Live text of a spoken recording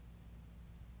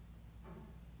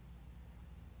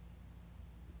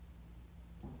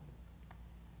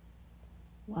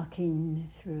walking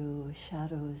through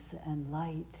shadows and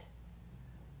light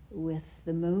with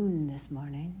the moon this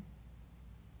morning.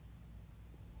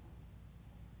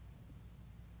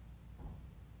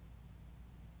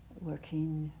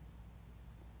 Working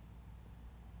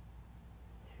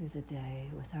through the day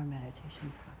with our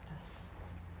meditation practice,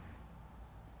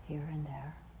 here and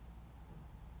there.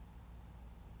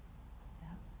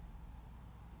 Yeah.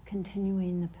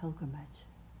 Continuing the pilgrimage,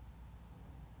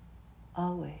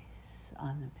 always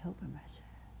on the pilgrimage.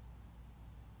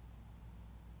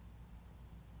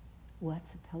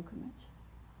 What's a pilgrimage?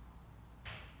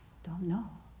 Don't know,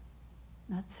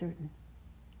 not certain.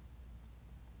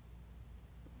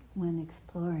 When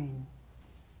exploring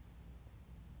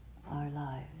our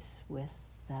lives with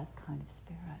that kind of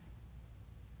spirit.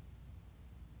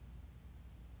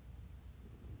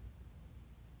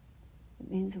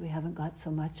 It means we haven't got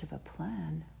so much of a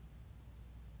plan.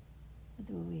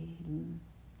 Whether we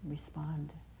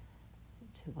respond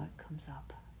to what comes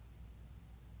up.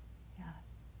 Yeah.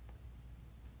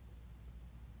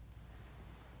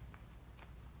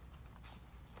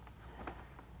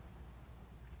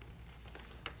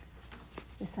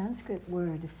 The Sanskrit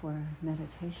word for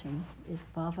meditation is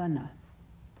bhavana.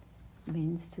 It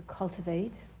means to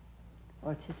cultivate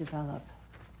or to develop.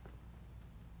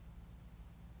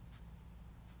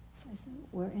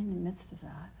 We're in the midst of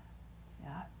that.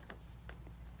 Yeah.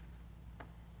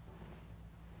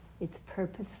 It's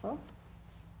purposeful,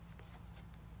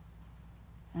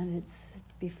 and it's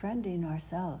befriending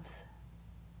ourselves.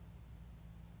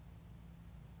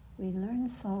 We learn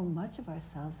so much of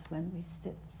ourselves when we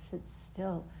sit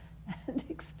still and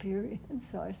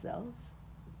experience ourselves.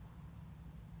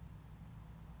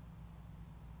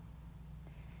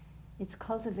 It's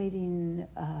cultivating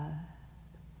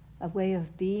a way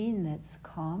of being that's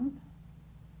calm,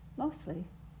 mostly,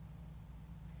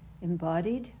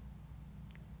 embodied,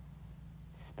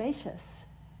 spacious,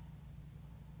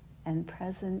 and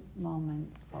present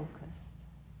moment focused.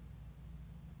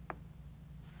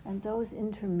 And those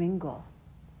intermingle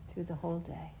through the whole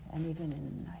day and even in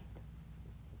the night.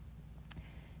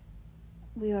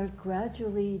 We are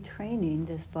gradually training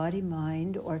this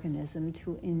body-mind organism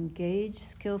to engage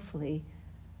skillfully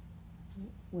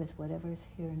with whatever's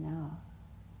here now.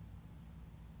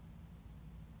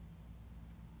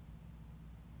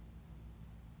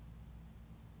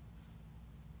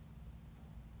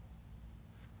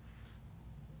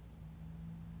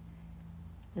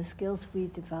 The skills we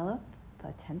develop,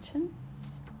 attention,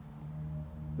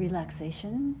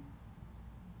 relaxation,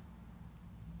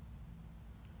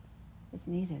 is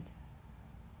needed.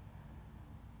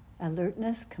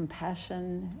 Alertness,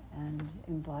 compassion, and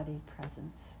embodied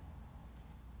presence.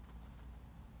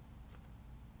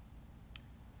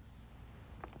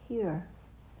 Here,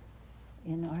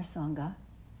 in our Sangha,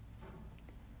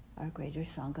 our greater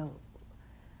Sangha,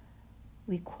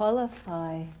 we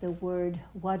qualify the word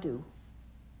wadu,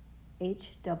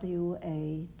 H-W-A-D-U,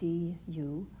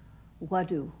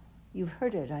 wadu. You've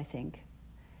heard it, I think.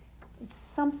 It's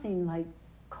something like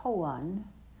koan,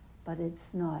 but it's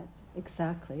not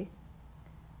exactly.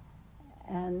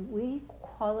 And we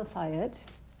qualify it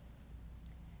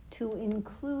to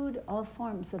include all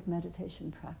forms of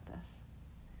meditation practice.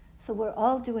 So we're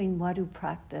all doing wadu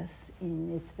practice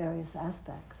in its various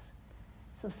aspects.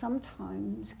 So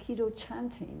sometimes Kido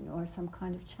chanting or some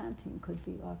kind of chanting could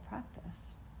be our practice.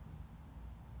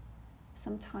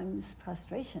 Sometimes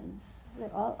prostrations.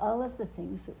 All of the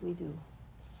things that we do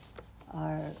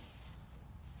are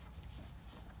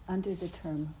under the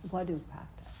term wadu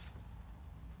practice.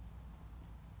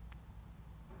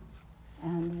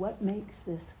 And what makes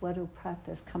this wadu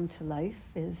practice come to life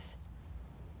is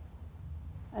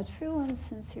a true and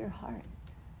sincere heart.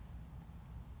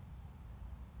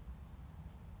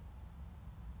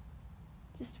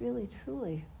 Just really,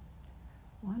 truly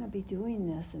want to be doing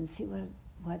this and see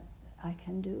what I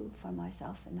can do for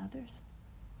myself and others.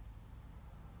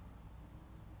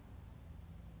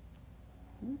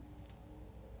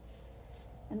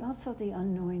 And also the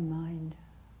unknowing mind.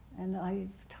 And I've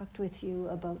talked with you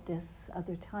about this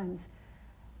other times.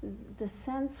 The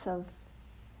sense of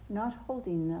not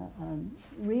holding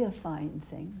reifying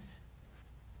things,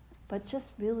 but just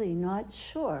really not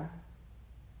sure,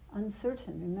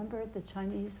 uncertain. Remember, the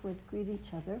Chinese would greet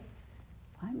each other,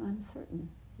 I'm uncertain,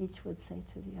 each would say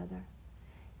to the other.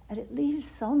 And it leaves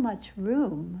so much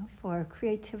room for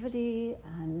creativity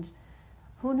and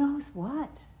who knows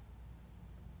what,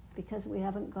 because we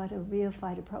haven't got a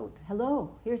reified approach.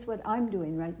 Hello, here's what I'm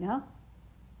doing right now.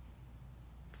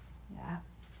 Yeah.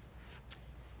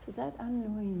 So that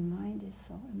unknowing mind is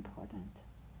so important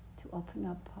to open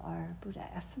up our Buddha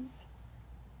essence.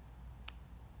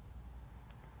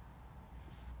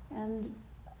 And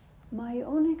my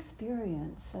own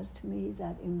experience says to me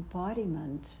that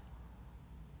embodiment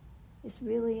is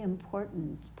really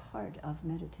important part of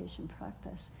meditation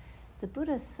practice. The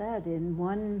Buddha said in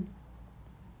one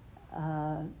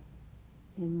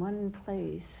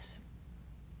place,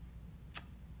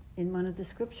 in one of the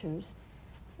scriptures,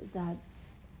 that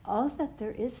all that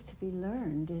there is to be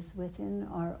learned is within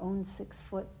our own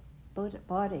 6-foot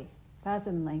body,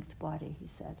 fathom-length body, he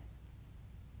said.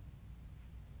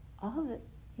 All of it,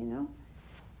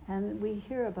 and we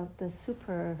hear about the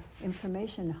super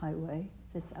information highway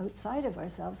that's outside of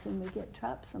ourselves, and we get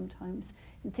trapped sometimes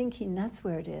in thinking that's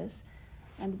where it is.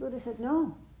 And the Buddha said,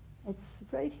 no, it's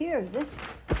right here, this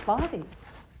body.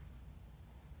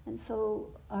 And so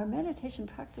our meditation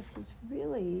practice is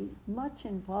really much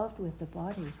involved with the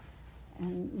body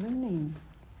and learning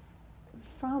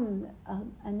from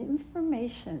an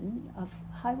information of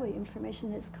highway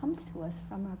information that comes to us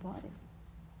from our body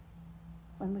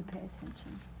when we pay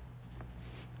attention.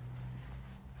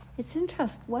 It's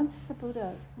interesting, once the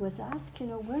Buddha was asked,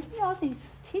 where did all these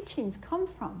teachings come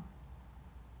from?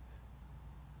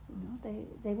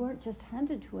 They weren't just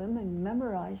handed to him and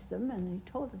memorized them and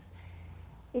he told us.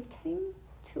 It came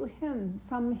to him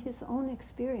from his own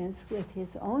experience with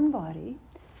his own body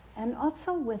and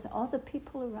also with all the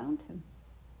people around him.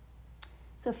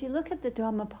 So if you look at the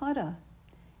Dhammapada,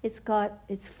 it's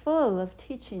full of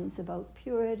teachings about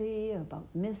purity, about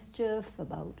mischief,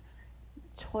 about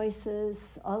choices,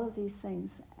 all of these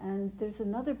things. And there's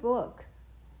another book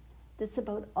that's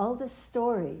about all the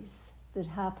stories that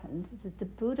happened, that the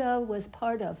Buddha was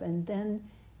part of, and then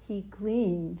he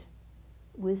gleaned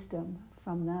wisdom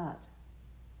from that.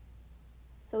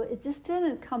 So it just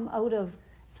didn't come out of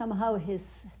somehow his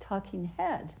talking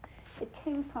head. It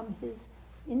came from his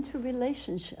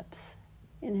interrelationships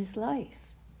in his life.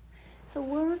 So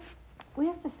we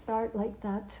have to start like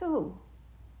that too.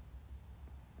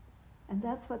 And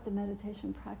that's what the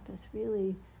meditation practice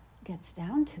really gets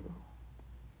down to.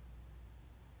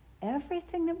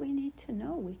 Everything that we need to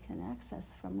know we can access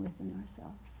from within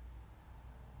ourselves.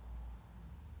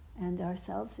 And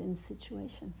ourselves in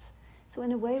situations. So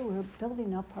in a way, we're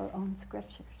building up our own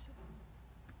scriptures.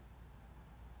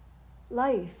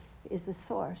 Life is the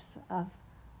source of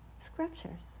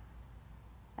scriptures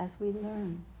as we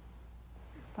learn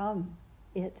from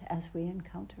it, as we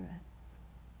encounter it.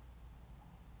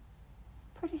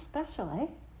 Pretty special, eh?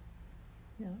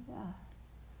 Yeah.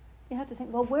 You have to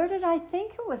think, well, where did I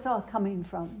think it was all coming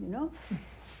from,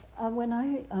 When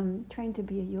I trained to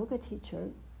be a yoga teacher,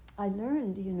 I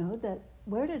learned, that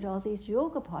where did all these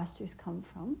yoga postures come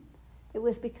from? It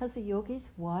was because the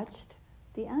yogis watched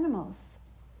the animals.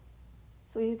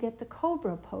 So you get the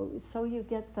cobra pose, so you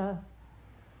get the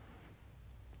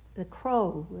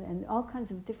crow, and all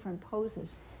kinds of different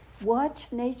poses.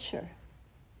 Watch nature.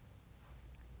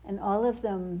 And all of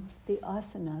them, the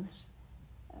asanas,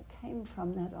 came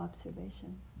from that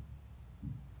observation.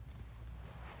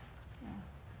 Yeah.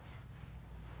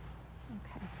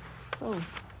 Okay,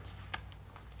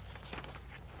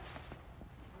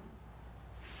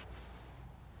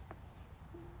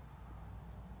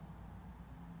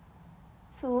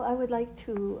 So I would like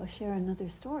to share another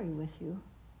story with you.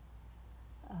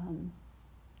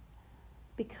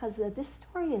 Because this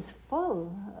story is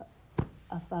full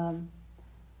of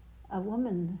a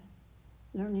woman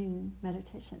learning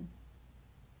meditation.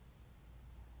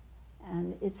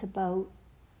 And it's about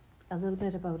a little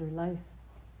bit about her life.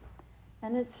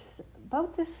 And it's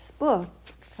about this book.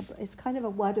 It's kind of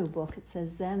a Wado book. It says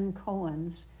Zen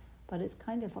Koans, but it's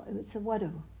a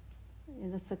Wado.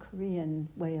 That's a Korean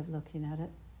way of looking at it.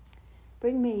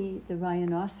 Bring Me the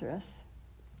Rhinoceros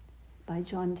by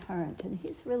John Tarrant. And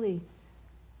he's really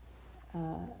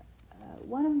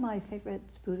one of my favorite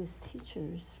Buddhist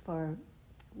teachers for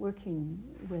working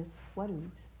with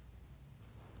Wadus.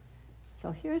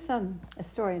 So here's a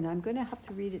story, and I'm going to have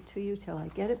to read it to you till I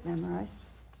get it memorized.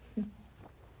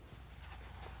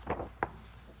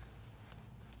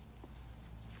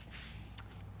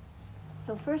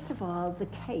 So first of all, the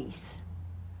case,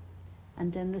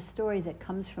 and then the story that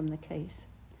comes from the case.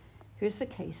 Here's the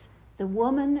case. The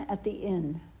woman at the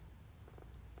inn.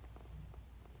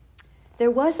 There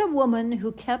was a woman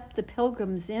who kept the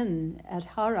Pilgrim's Inn at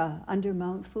Hara under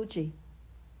Mount Fuji.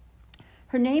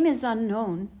 Her name is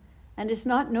unknown, and is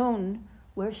not known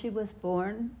where she was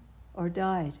born or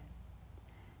died.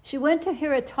 She went to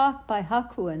hear a talk by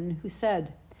Hakuin, who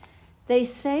said, "They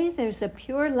say there's a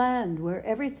pure land where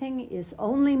everything is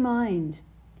only mind,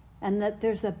 and that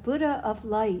there's a Buddha of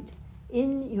light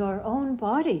in your own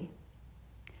body.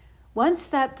 Once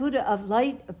that Buddha of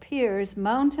light appears,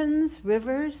 mountains,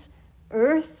 rivers,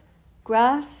 earth,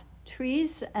 grass,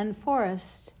 trees, and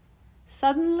forests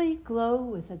suddenly glow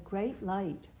with a great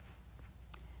light.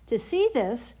 To see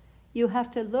this, you have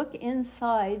to look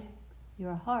inside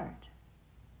your heart,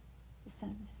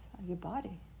 your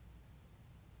body.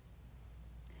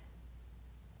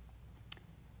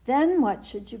 Then what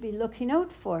should you be looking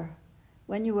out for?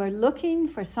 When you are looking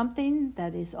for something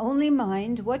that is only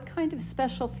mind, what kind of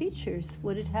special features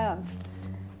would it have?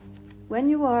 When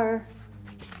you are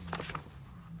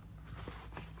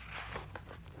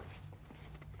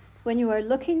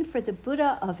looking for the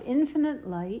Buddha of infinite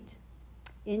light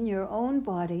in your own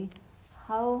body,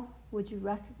 how would you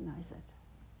recognize it?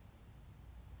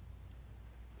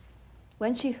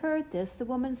 When she heard this, the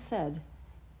woman said,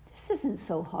 "This isn't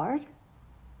so hard."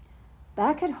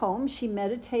 Back at home, she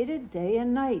meditated day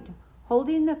and night,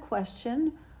 holding the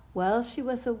question while she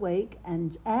was awake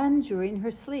and during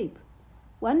her sleep.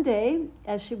 One day,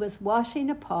 as she was washing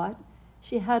a pot,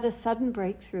 she had a sudden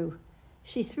breakthrough.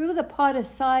 She threw the pot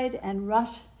aside and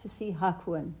rushed to see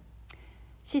Hakuin.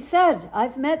 She said,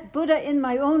 "I've met Buddha in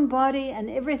my own body, and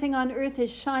everything on earth is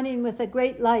shining with a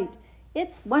great light.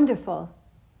 It's wonderful."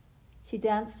 She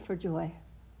danced for joy.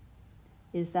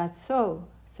 "Is that so?"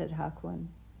 said Hakuin.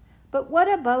 "But what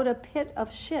about a pit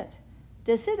of shit?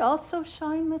 Does it also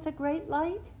shine with a great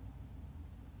light?"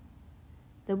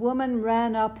 The woman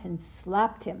ran up and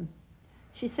slapped him.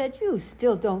 She said, "You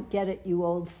still don't get it, you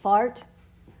old fart."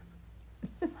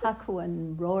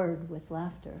 Hakuin roared with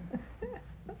laughter.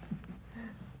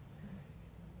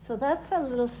 So that's a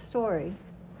little story.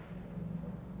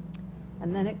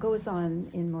 And then it goes on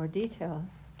in more detail.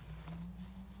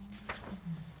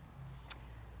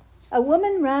 A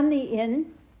woman ran the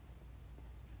inn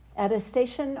at a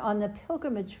station on the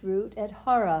pilgrimage route at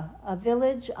Hara, a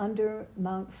village under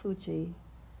Mount Fuji.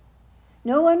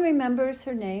 No one remembers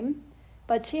her name,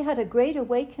 but she had a great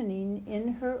awakening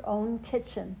in her own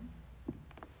kitchen.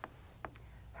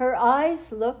 Her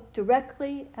eyes looked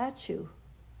directly at you,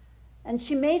 and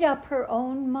she made up her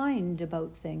own mind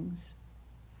about things.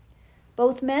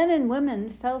 Both men and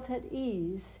women felt at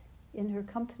ease in her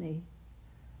company.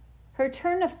 Her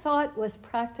turn of thought was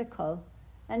practical,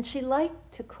 and she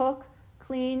liked to cook,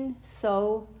 clean,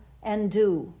 sew, and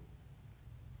do.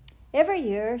 Every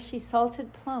year she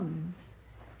salted plums.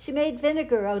 She made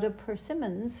vinegar out of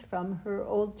persimmons from her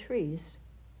old trees.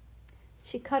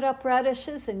 She cut up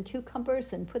radishes and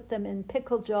cucumbers and put them in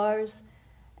pickle jars,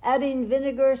 adding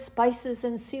vinegar, spices,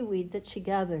 and seaweed that she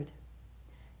gathered.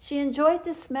 She enjoyed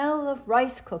the smell of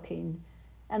rice cooking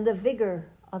and the vigor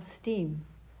of steam.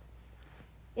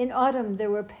 In autumn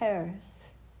there were pears.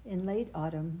 In late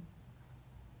autumn,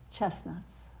 chestnuts.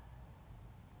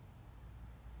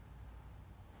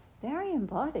 Very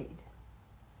embodied.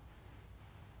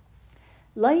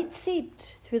 Light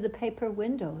seeped through the paper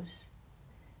windows.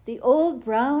 The old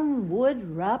brown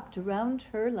wood wrapped around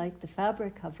her like the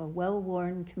fabric of a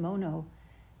well-worn kimono,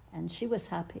 and she was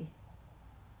happy.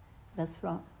 That's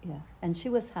wrong, yeah. And she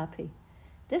was happy.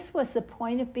 This was the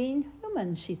point of being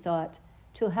human, she thought,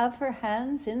 to have her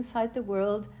hands inside the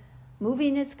world,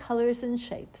 moving its colors and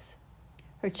shapes.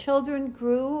 Her children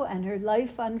grew and her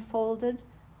life unfolded,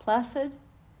 placid,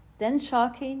 then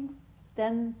shocking,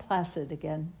 then placid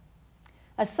again.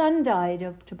 A son died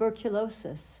of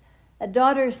tuberculosis. A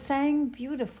daughter sang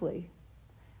beautifully.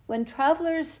 When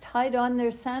travelers tied on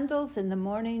their sandals in the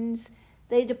mornings,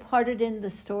 they departed in the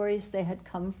stories they had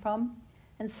come from,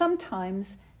 and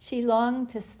sometimes she longed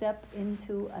to step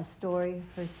into a story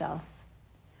herself.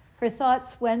 Her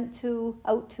thoughts went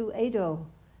out to Edo,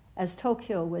 as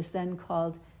Tokyo was then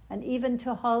called, and even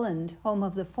to Holland, home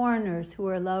of the foreigners who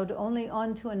were allowed only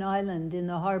onto an island in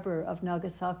the harbor of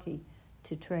Nagasaki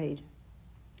to trade.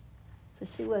 So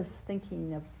she was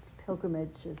thinking of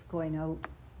pilgrimages going out.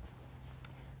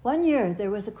 One year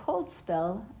there was a cold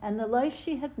spell, and the life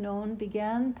she had known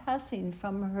began passing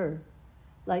from her,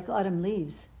 like autumn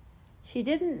leaves. She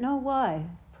didn't know why.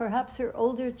 Perhaps her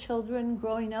older children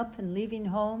growing up and leaving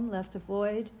home left a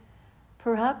void.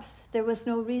 Perhaps there was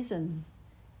no reason.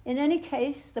 In any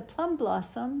case, the plum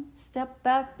blossom stepped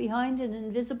back behind an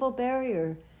invisible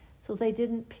barrier so they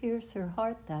didn't pierce her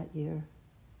heart that year.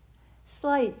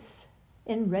 Slights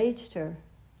enraged her.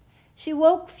 She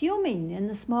woke fuming in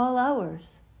the small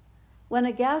hours. When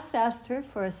a guest asked her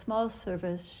for a small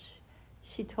service,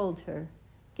 she told her,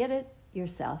 "Get it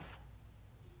yourself."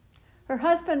 Her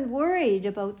husband worried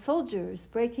about soldiers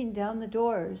breaking down the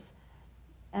doors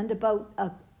and about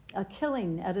a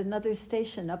killing at another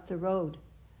station up the road,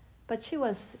 but she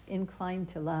was inclined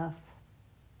to laugh.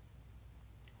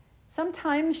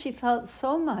 Sometimes she felt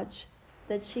so much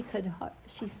that she could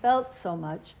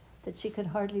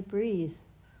hardly breathe.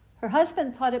 Her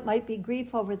husband thought it might be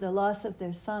grief over the loss of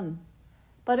their son,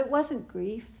 but it wasn't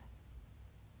grief.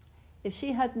 If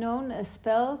she had known a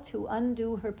spell to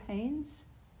undo her pains,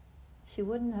 she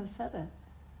wouldn't have said it.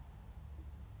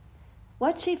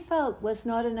 What she felt was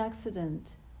not an accident.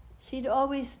 She'd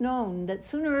always known that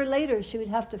sooner or later she would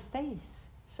have to face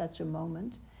such a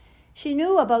moment. She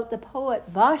knew about the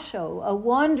poet Basho, a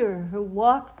wanderer who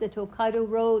walked the Tokaido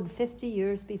Road 50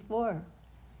 years before.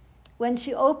 When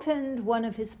she opened one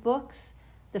of his books,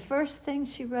 the first thing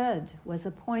she read was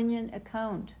a poignant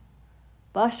account.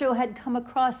 Basho had come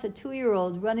across a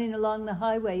 2-year-old running along the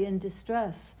highway in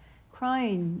distress,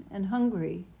 crying and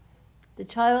hungry. The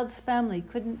child's family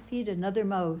couldn't feed another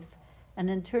mouth and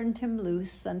then turned him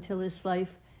loose until his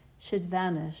life should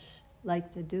vanish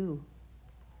like the dew.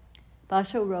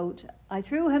 Basho wrote, "I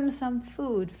threw him some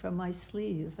food from my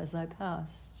sleeve as I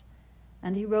passed,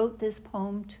 and he wrote this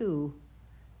poem too,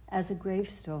 as a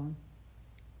gravestone.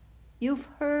 You've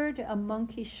heard a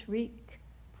monkey shriek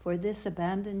for this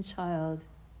abandoned child.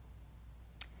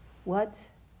 What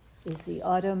is the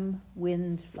autumn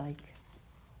wind like?"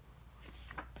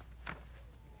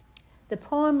 The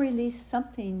poem released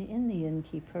something in the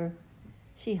innkeeper.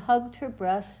 She hugged her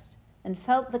breast and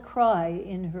felt the cry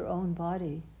in her own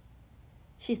body.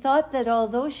 She thought that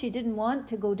although she didn't want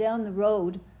to go down the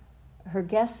road her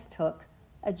guests took,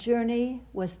 a journey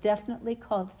was definitely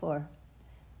called for.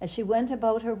 As she went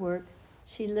about her work,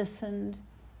 she listened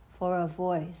for a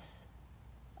voice,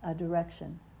 a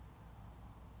direction.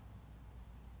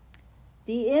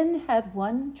 The inn had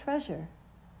one treasure,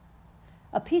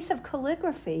 a piece of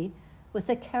calligraphy with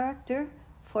a character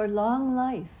for long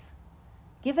life,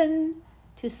 given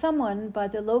to someone by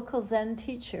the local Zen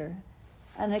teacher,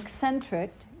 an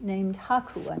eccentric named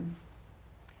Hakuin.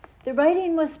 The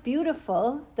writing was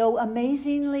beautiful, though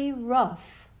amazingly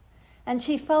rough, and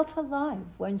she felt alive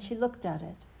when she looked at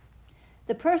it.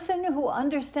 The person who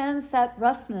understands that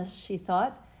roughness, she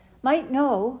thought, might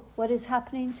know what is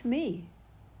happening to me.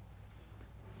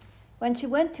 When she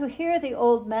went to hear the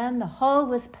old man, the hall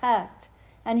was packed,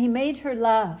 and he made her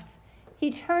laugh.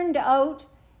 It turned out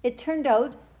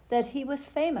that he was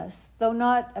famous, though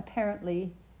not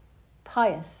apparently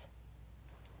pious.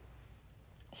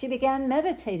 She began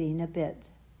meditating a bit,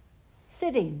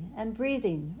 sitting and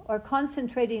breathing, or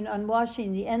concentrating on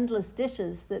washing the endless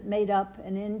dishes that made up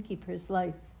an innkeeper's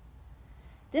life.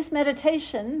 This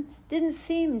meditation didn't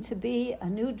seem to be a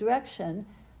new direction,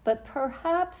 but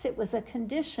perhaps it was a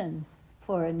condition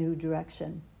for a new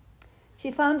direction.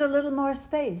 She found a little more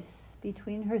space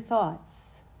between her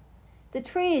thoughts. The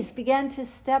trees began to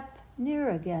step near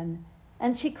again,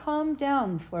 and she calmed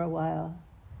down for a while.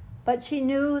 But she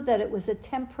knew that it was a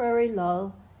temporary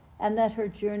lull and that her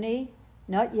journey,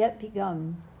 not yet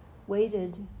begun,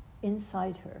 waited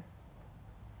inside her.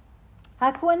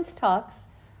 Hakuin's talks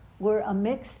were a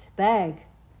mixed bag.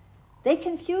 They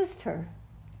confused her.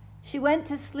 She went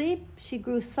to sleep, she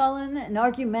grew sullen and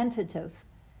argumentative.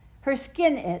 Her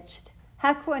skin itched.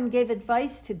 Hakuin gave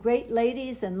advice to great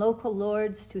ladies and local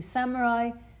lords, to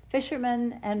samurai,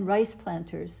 fishermen, and rice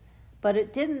planters, but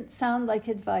it didn't sound like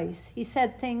advice. He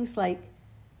said things like,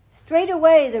 "Straight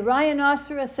away the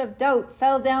rhinoceros of doubt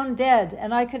fell down dead,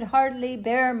 and I could hardly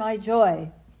bear my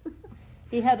joy."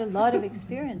 He had a lot of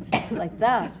experiences like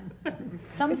that.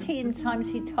 Sometimes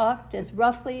he talked as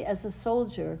roughly as a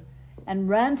soldier and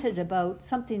ranted about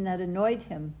something that annoyed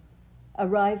him, a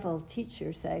rival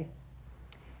teacher, say.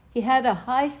 He had a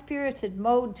high-spirited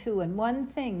mode, too, and one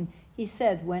thing he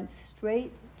said went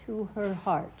straight to her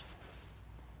heart.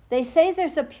 They say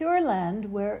there's a Pure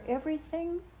Land where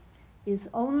everything is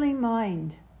only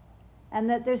mind, and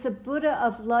that there's a Buddha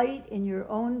of light in your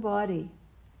own body.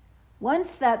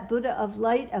 Once that Buddha of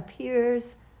light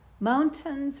appears,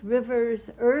 mountains, rivers,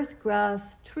 earth,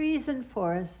 grass, trees, and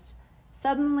forests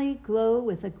suddenly glow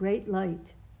with a great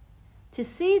light. To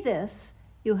see this,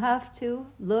 you have to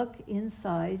look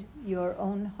inside your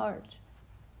own heart.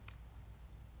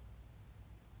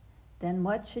 Then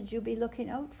what should you be looking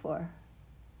out for?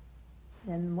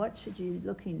 Then what should you be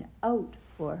looking out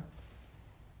for?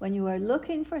 When you are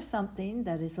looking for something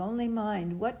that is only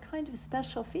mind, what kind of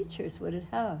special features would it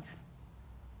have?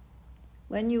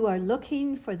 When you are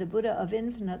looking for the Buddha of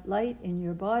infinite light in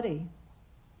your body,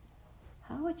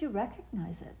 how would you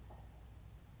recognize it?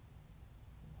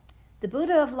 The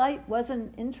Buddha of light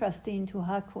wasn't interesting to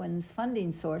Hakuin's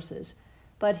funding sources,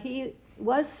 but he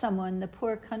was someone the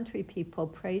poor country people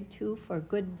prayed to for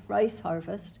good rice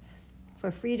harvest,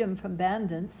 for freedom from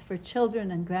bandits, for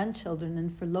children and grandchildren,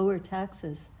 and for lower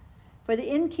taxes. For the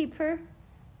innkeeper,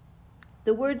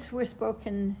 the words were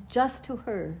spoken just to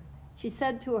her. She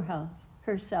said to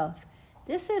herself,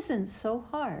 This isn't so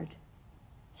hard.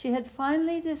 She had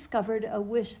finally discovered a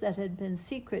wish that had been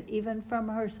secret even from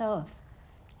herself.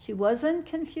 She wasn't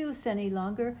confused any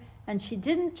longer, and she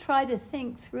didn't try to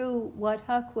think through what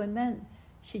Hakuin meant.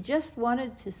 She just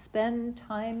wanted to spend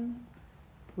time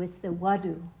with the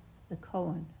Wadu, the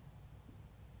koan.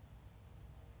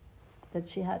 That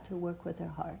she had to work with her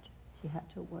heart. She had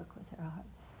to work with her heart.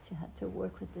 She had to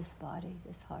work with this body,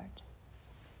 this heart.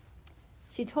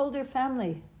 She told her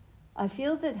family, I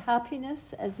feel that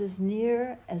happiness is as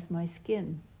near as my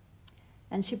skin.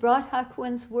 And she brought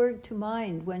Hakuin's word to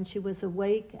mind when she was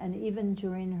awake and even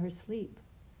during her sleep.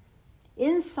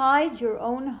 Inside your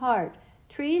own heart,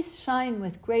 trees shine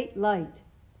with great light.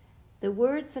 The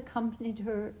words accompanied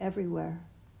her everywhere.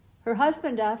 Her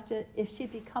husband asked if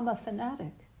she'd become a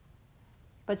fanatic,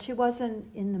 but she wasn't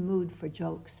in the mood for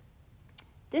jokes.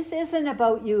 This isn't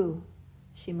about you,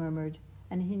 she murmured,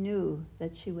 and he knew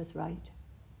that she was right.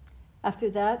 After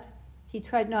that, he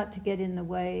tried not to get in the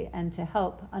way and to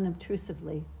help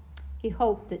unobtrusively. He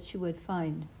hoped that she would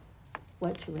find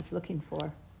what she was looking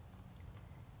for.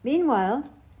 Meanwhile,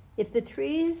 if the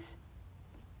trees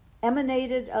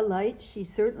emanated a light, she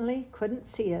certainly couldn't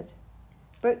see it.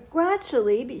 But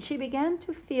gradually, she began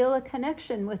to feel a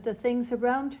connection with the things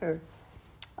around her.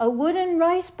 A wooden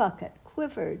rice bucket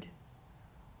quivered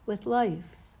with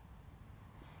life.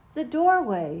 The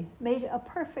doorway made a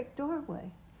perfect doorway.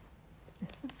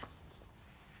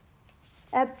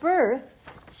 At birth,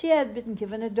 she had been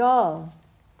given a doll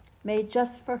made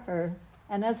just for her,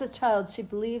 and as a child she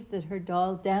believed that her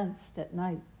doll danced at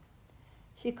night.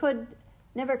 She could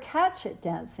never catch it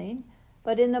dancing,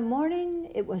 but in the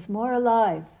morning it was more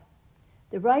alive.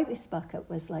 The rice bucket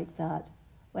was like that.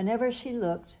 Whenever she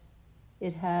looked,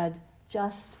 it had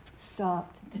just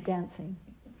stopped dancing.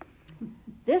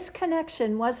 This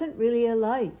connection wasn't really a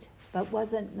light, but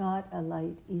wasn't not a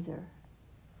light either.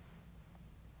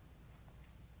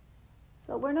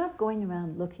 So we're not going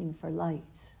around looking for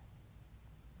lights.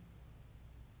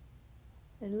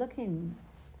 We're looking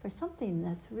for something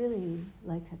that's really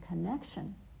like a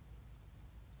connection.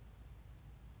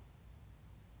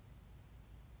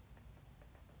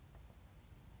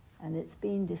 And it's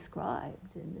being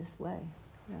described in this way.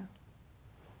 Yeah.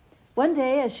 One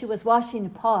day, as she was washing a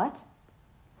pot,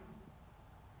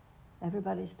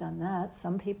 everybody's done that,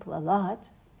 some people a lot,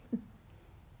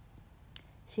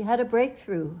 she had a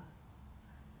breakthrough.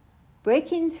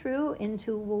 Breaking through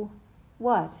into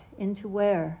what? Into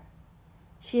where?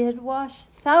 She had washed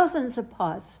thousands of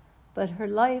pots, but her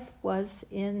life was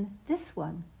in this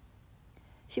one.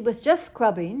 She was just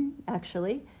scrubbing,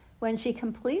 actually, when she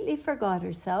completely forgot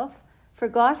herself,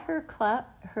 forgot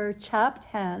her chapped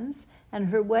hands and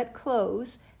her wet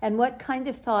clothes and what kind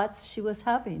of thoughts she was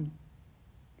having.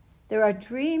 There are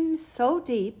dreams so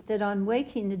deep that on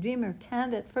waking the dreamer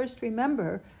can't at first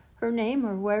remember her name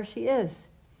or where she is,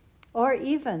 or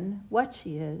even what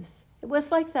she is. It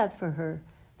was like that for her.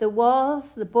 The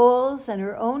walls, the bowls, and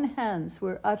her own hands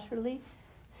were utterly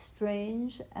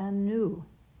strange and new.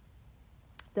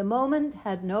 The moment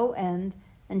had no end,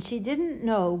 and she didn't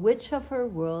know which of her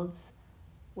worlds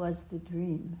was the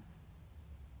dream.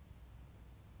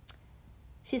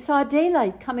 She saw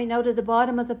daylight coming out of the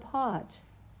bottom of the pot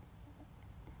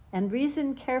and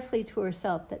reasoned carefully to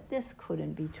herself that this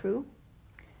couldn't be true.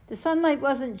 The sunlight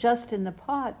wasn't just in the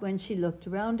pot. When she looked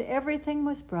around, everything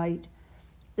was bright.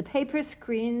 The paper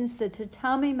screens, the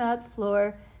tatami mat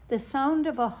floor, the sound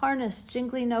of a harness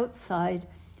jingling outside,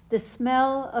 the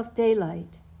smell of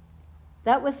daylight.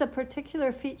 That was a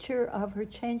particular feature of her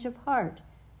change of heart.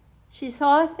 She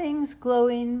saw things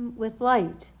glowing with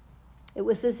light. It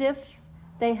was as if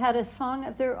they had a song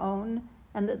of their own,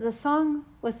 and that the song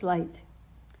was light.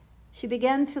 She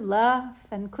began to laugh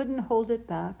and couldn't hold it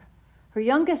back. Her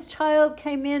youngest child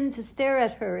came in to stare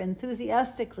at her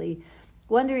enthusiastically,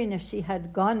 wondering if she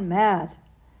had gone mad.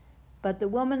 But the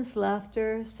woman's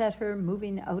laughter set her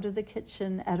moving out of the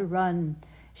kitchen at a run.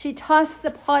 She tossed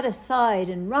the pot aside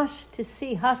and rushed to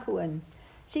see Hakuin.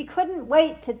 She couldn't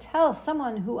wait to tell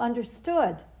someone who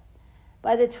understood.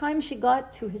 By the time she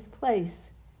got to his place,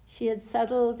 she had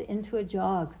settled into a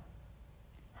jog.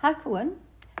 Hakuin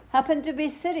happened to be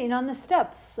sitting on the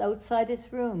steps outside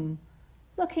his room,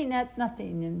 looking at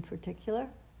nothing in particular.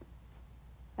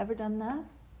 Ever done that?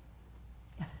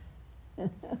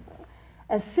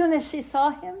 As soon as she saw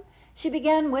him, she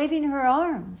began waving her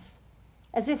arms,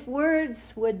 as if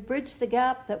words would bridge the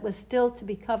gap that was still to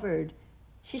be covered.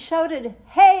 She shouted,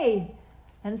 "Hey!"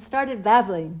 and started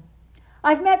babbling.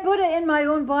 "I've met Buddha in my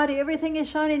own body. Everything is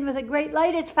shining with a great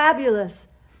light. It's fabulous."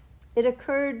 It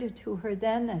occurred to her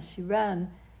then, as she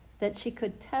ran, that she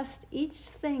could test each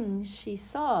thing she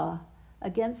saw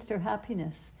against her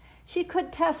happiness. She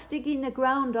could test digging the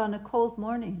ground on a cold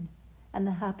morning, and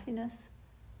the happiness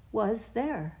was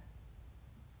there.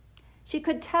 She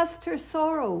could test her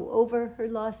sorrow over her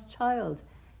lost child,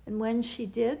 and when she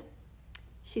did,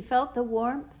 she felt the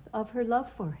warmth of her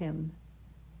love for him,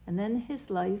 and then his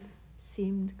life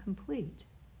seemed complete.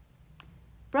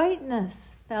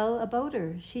 Brightness fell about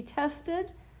her. She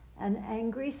tested an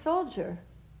angry soldier.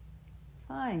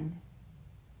 Fine.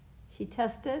 She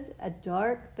tested a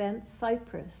dark bent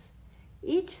cypress.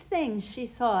 Each thing she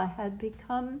saw had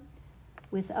become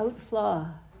without flaw.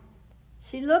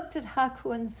 She looked at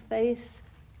Hakuin's face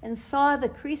and saw the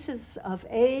creases of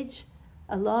age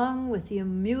along with the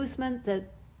amusement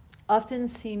that often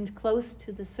seemed close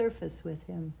to the surface with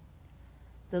him.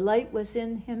 The light was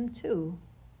in him too.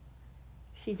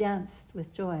 She danced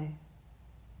with joy.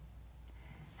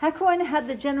 Hakuin had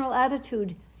the general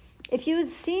attitude, if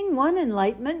you'd seen one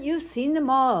enlightenment, you've seen them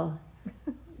all.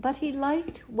 But he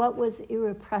liked what was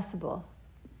irrepressible,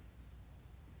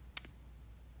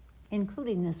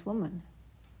 including this woman.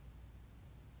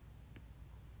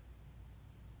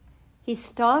 He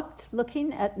stopped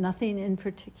looking at nothing in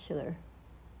particular.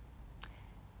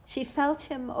 She felt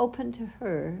him open to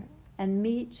her and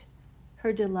meet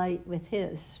her delight with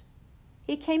his.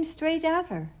 He came straight at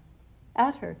her.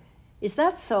 Is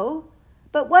that so?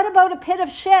 But what about a pit of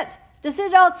shit? Does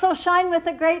it also shine with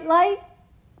a great light?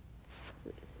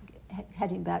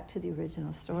 Heading back to the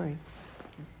original story.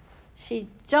 She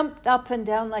jumped up and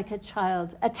down like a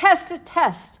child. A test, a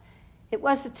test. It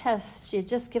was a test she had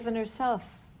just given herself.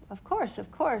 Of course,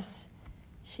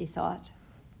 she thought.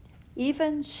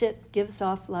 Even shit gives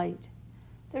off light.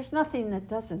 There's nothing that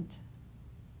doesn't.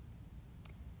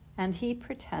 And he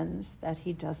pretends that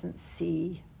he doesn't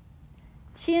see.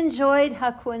 She enjoyed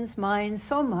Hakuin's mind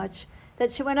so much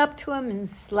that she went up to him and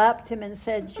slapped him and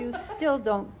said, "You still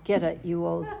don't get it, you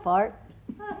old fart."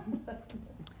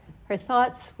 Her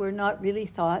thoughts were not really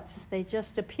thoughts. They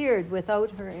just appeared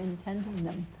without her intending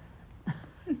them.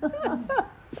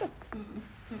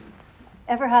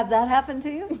 Ever had that happen to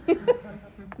you?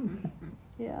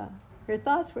 Yeah. Her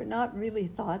thoughts were not really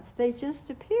thoughts. They just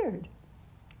appeared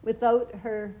without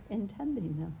her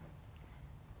intending them.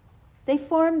 They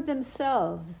formed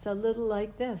themselves a little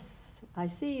like this. I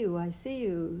see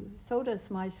you. So does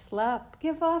my slap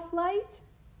give off light?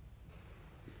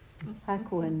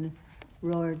 Hakuin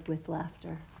roared with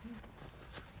laughter.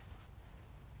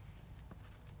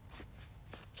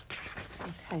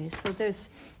 Okay, so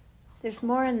there's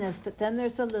more in this, but then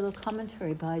there's a little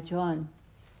commentary by John,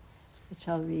 which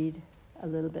I'll read a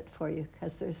little bit for you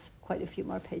because there's quite a few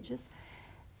more pages.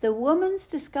 The woman's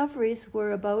discoveries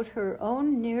were about her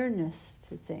own nearness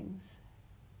to things.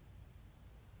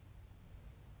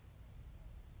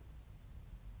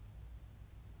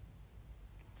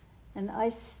 And I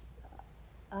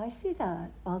see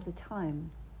that all the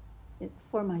time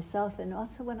for myself and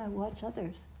also when I watch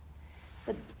others.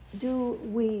 But do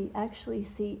we actually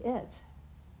see it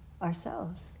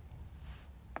ourselves?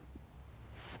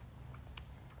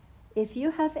 If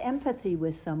you have empathy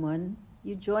with someone,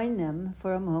 you join them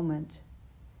for a moment.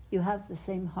 You have the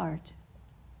same heart.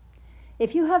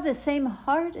 If you have the same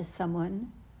heart as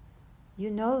someone, you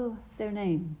know their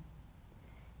name.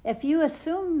 If you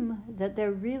assume that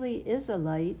there really is a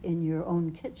light in your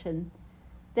own kitchen,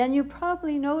 then you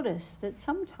probably notice that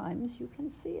sometimes you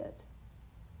can see it.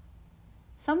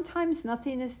 Sometimes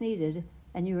nothing is needed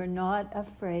and you are not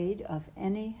afraid of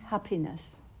any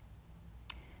happiness.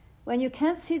 When you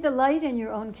can't see the light in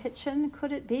your own kitchen,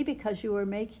 could it be because you are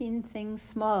making things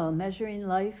small, measuring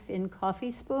life in coffee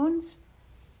spoons?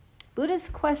 Buddha's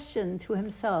question to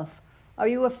himself, are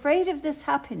you afraid of this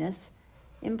happiness,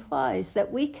 implies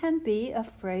that we can be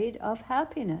afraid of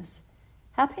happiness.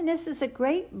 Happiness is a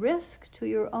great risk to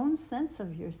your own sense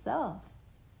of yourself.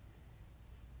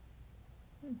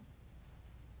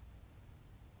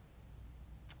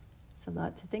 It's a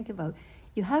lot to think about.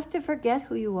 You have to forget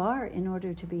who you are in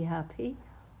order to be happy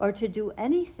or to do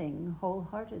anything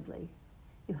wholeheartedly.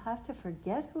 You have to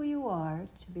forget who you are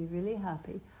to be really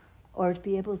happy or to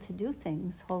be able to do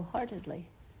things wholeheartedly.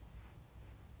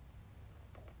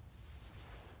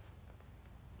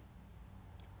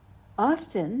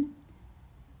 Often,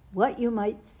 what you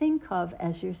might think of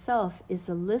as yourself is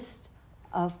a list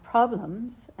of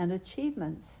problems and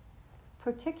achievements,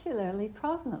 particularly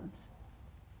problems.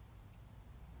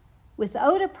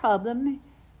 Without a problem,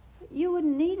 you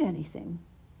wouldn't need anything.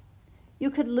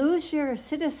 You could lose your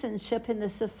citizenship in the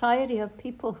society of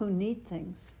people who need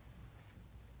things.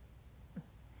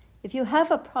 If you have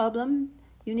a problem,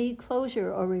 you need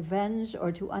closure or revenge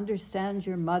or to understand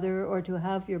your mother or to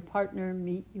have your partner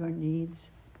meet your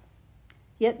needs.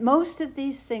 Yet most of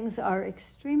these things are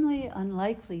extremely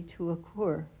unlikely to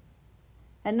occur.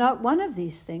 And not one of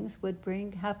these things would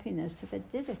bring happiness if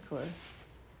it did occur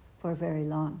for very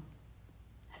long.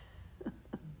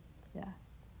 Yeah.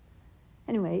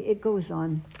 Anyway, it goes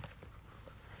on.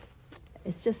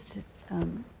 It's just,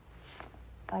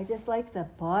 I just like the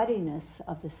bodiness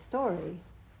of the story.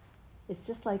 It's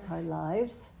just like our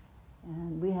lives,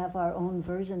 and we have our own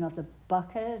version of the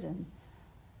bucket and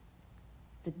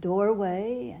the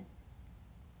doorway, and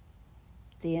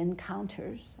the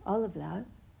encounters, all of that.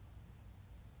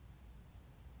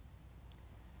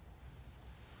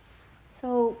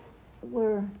 So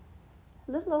we're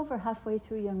a little over halfway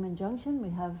through Youngman Junction.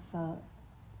 We have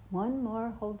one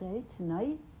more whole day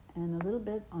tonight and a little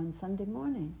bit on Sunday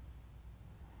morning.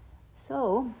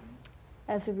 So,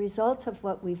 as a result of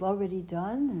what we've already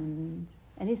done and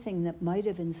anything that might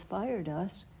have inspired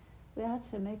us, we had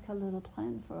to make a little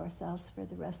plan for ourselves for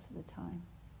the rest of the time.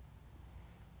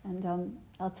 And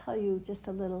I'll tell you just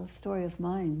a little story of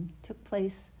mine. It took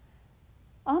place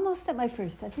almost at my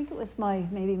first, I think it was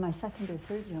maybe my second or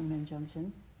third Youngman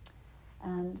Junction.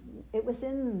 And it was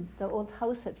in the old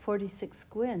house at 46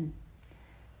 Gwyn.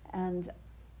 And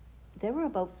it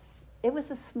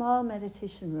was a small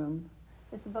meditation room.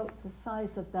 It's about the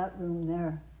size of that room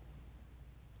there.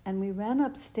 And we ran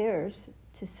upstairs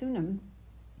to Sunam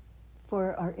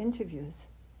for our interviews.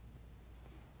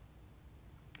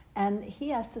 And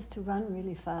he asked us to run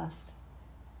really fast.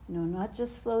 Not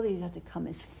just slowly, you have to come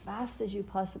as fast as you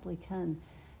possibly can.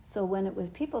 So when it was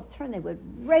people's turn, they would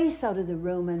race out of the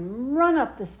room and run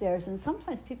up the stairs. And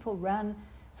sometimes people ran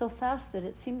so fast that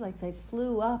it seemed like they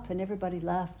flew up, and everybody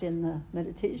laughed in the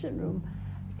meditation room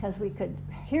because we could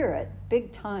hear it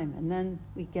big time. And then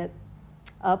we'd get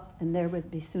up, and there would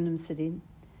be Sunam sitting,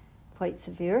 quite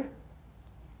severe.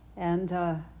 And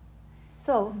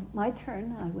so my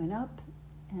turn, I went up,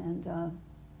 and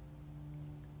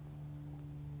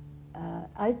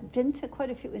I'd been to quite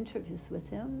a few interviews with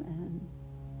him, and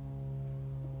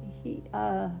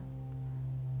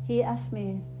he asked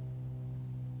me,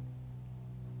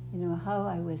 how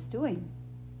I was doing.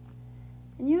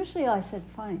 And usually I said,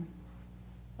 fine,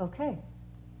 okay.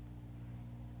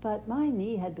 But my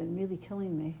knee had been really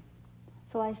killing me.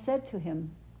 So I said to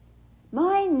him,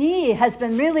 my knee has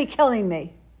been really killing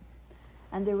me.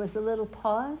 And there was a little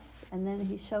pause, and then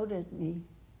he shouted at me,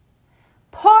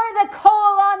 pour the coal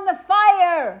on the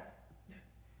fire!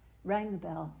 Rang the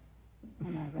bell,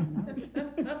 and I ran out.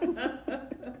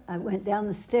 I went down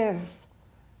the stairs,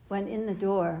 went in the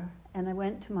door, and I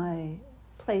went to my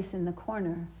place in the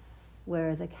corner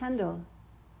where the candle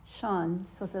shone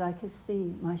so that I could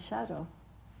see my shadow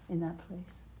in that place.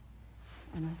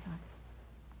 And I thought,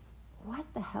 what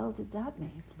the hell did that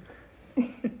mean?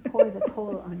 Pour the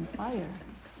coal on fire.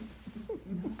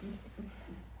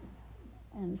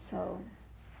 And so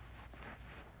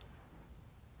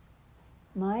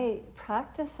my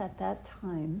practice at that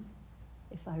time,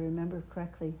 if I remember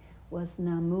correctly, was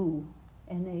Namu,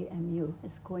 N-A-M-U.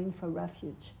 It's going for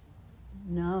refuge.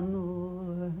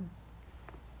 Namu,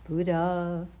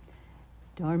 Buddha,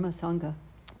 Dharma, Sangha.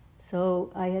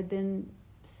 So I had been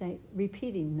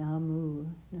repeating Namu,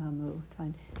 Namu.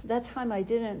 At that time I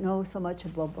didn't know so much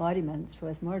about embodiment, so it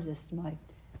was more just my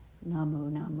Namu,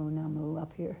 Namu, Namu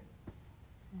up here.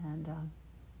 And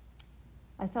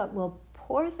I thought, well,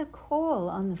 pour the coal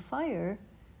on the fire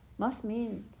must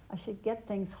mean I should get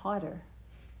things hotter,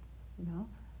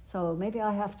 So maybe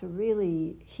I have to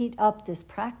really heat up this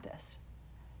practice,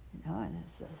 and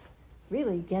it's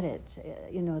really get it,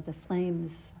 the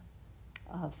flames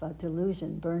of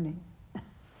delusion burning,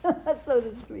 so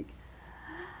to speak.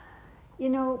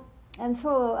 And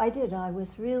so I did. I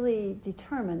was really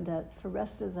determined that for the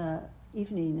rest of the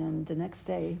evening and the next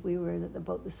day, we were at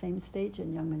about the same stage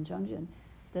in Youngman Junction,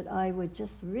 that I would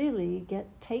just really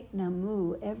take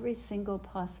Namu every single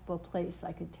possible place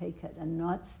I could take it and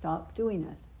not stop doing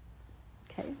it.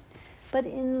 Okay? But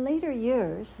in later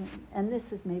years, and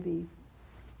this is maybe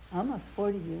almost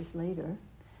 40 years later,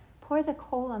 pour the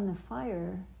coal on the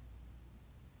fire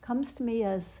comes to me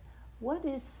as what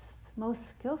is most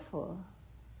skillful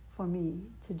for me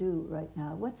to do right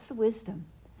now? What's the wisdom?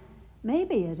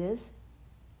 Maybe it is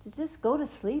to just go to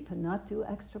sleep and not do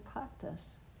extra practice.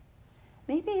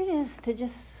 Maybe it is to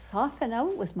just soften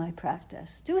out with my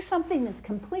practice. Do something that's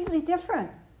completely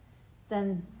different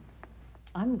than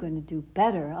I'm going to do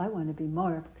better. I want to be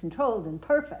more controlled and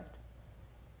perfect.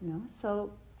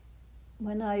 So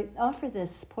when I offer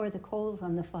this, pour the coals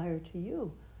on the fire to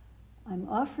you, I'm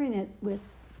offering it with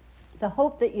the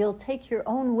hope that you'll take your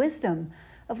own wisdom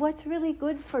of what's really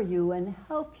good for you and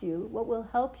help you, what will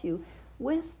help you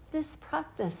with this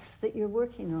practice that you're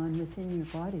working on within your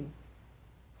body,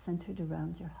 centered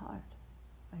around your heart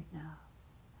right now.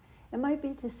 It might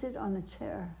be to sit on a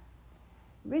chair.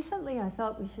 Recently I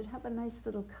thought we should have a nice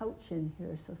little couch in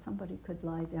here so somebody could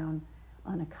lie down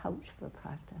on a couch for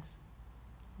practice.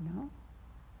 You know?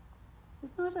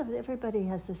 It's not that everybody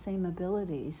has the same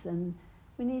abilities, and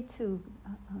we need to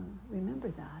remember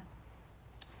that.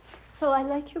 So I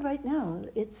like you right now.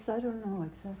 It's, I don't know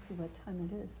exactly what time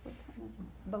it is. What time is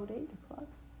it? About 8 o'clock.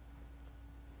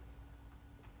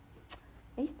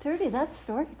 8:30, that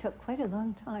story took quite a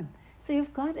long time. So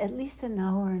you've got at least an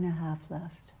hour and a half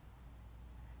left.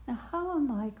 Now how am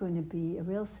I going to be a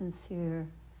real sincere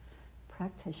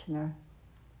practitioner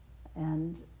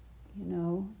and, you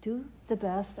know, do the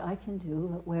best I can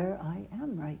do at where I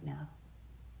am right now?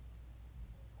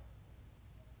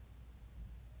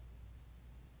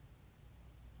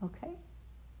 Okay?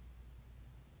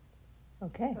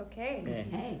 Okay.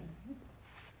 Okay.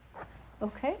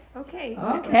 Okay? Okay.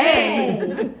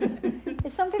 Okay.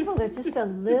 Some people are just a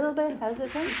little bit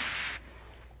hesitant.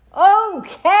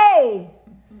 Okay!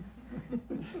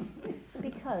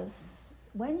 Because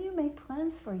when you make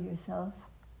plans for yourself,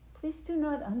 please do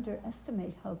not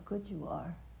underestimate how good you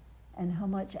are and how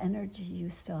much energy you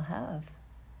still have.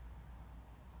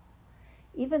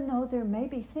 Even though there may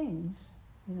be things,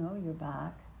 you know, your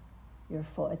back, your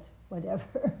foot,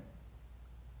 whatever,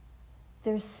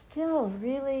 there's still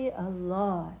really a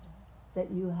lot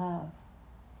that you have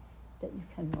that you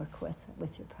can work with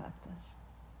your practice.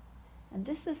 And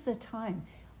this is the time.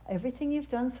 Everything you've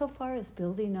done so far is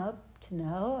building up to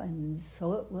now, and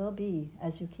so it will be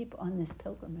as you keep on this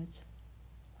pilgrimage.